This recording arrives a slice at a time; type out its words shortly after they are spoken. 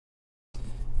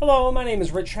Hello, my name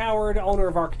is Rich Howard, owner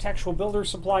of Architectural Builder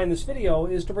Supply, and this video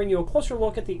is to bring you a closer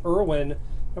look at the Irwin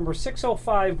number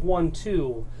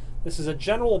 60512. This is a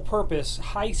general purpose,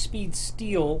 high-speed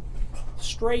steel,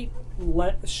 straight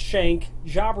shank,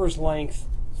 jobber's length,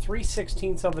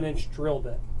 3/16 of an inch drill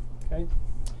bit. Okay.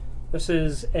 This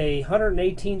is a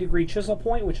 118-degree chisel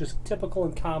point, which is typical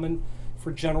and common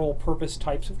for general purpose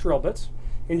types of drill bits.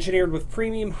 Engineered with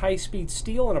premium high-speed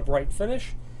steel and a bright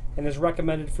finish, and is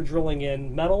recommended for drilling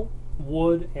in metal,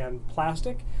 wood, and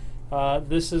plastic.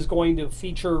 This is going to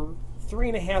feature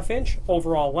 3.5-inch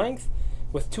overall length,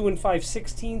 with 2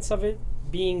 5/16 of it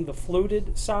being the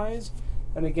fluted size,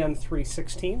 and again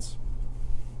 3/16.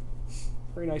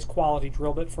 Very nice quality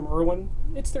drill bit from Irwin.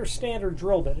 It's their standard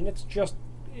drill bit, and it's just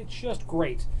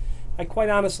great. I quite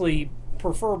honestly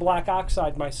prefer black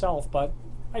oxide myself, but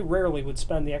I rarely would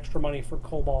spend the extra money for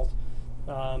cobalt.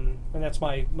 And that's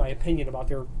my opinion about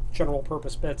their general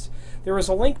purpose bits. There is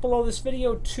a link below this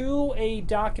video to a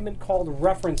document called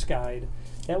Reference Guide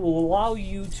that will allow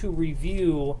you to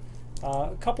review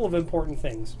a couple of important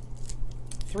things.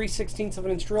 3/16 of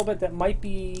an inch drill bit that might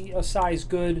be a size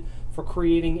good for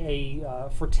creating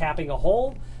for tapping a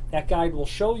hole. That guide will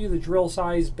show you the drill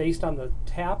size based on the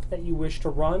tap that you wish to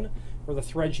run or the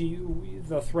threads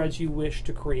you wish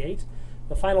to create.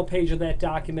 The final page of that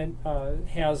document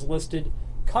has listed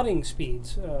cutting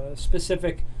speeds,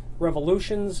 specific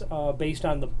revolutions based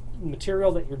on the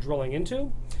material that you're drilling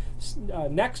into.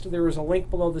 Next, there is a link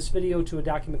below this video to a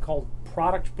document called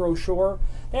Product Brochure.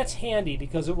 That's handy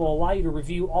because it will allow you to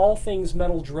review all things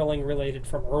metal drilling related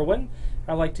from Irwin.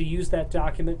 I like to use that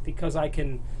document because I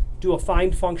can do a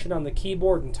find function on the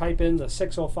keyboard and type in the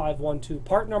 60512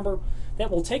 part number.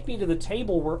 That will take me to the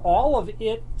table where all of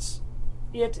it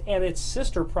and its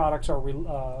sister products are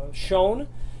shown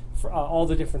for all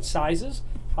the different sizes,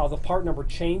 how the part number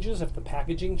changes if the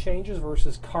packaging changes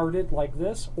versus carded like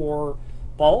this or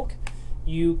bulk.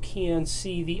 You can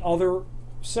see the other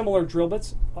similar drill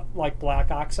bits like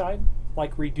black oxide,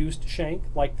 like reduced shank,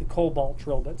 like the cobalt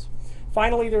drill bits.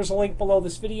 Finally, there's a link below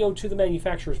this video to the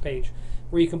manufacturer's page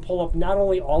where you can pull up not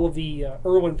only all of the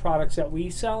Irwin products that we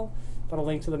sell, but a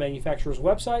link to the manufacturer's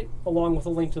website, along with a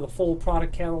link to the full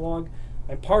product catalog.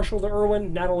 I'm partial to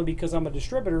Irwin, not only because I'm a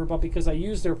distributor, but because I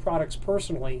use their products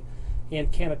personally and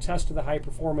can attest to the high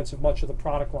performance of much of the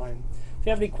product line. If you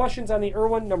have any questions on the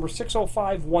Irwin number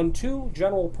 60512,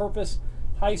 general purpose,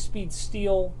 high-speed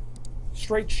steel,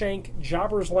 straight shank,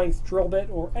 jobber's length drill bit,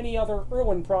 or any other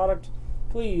Irwin product,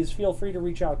 please feel free to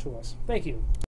reach out to us. Thank you.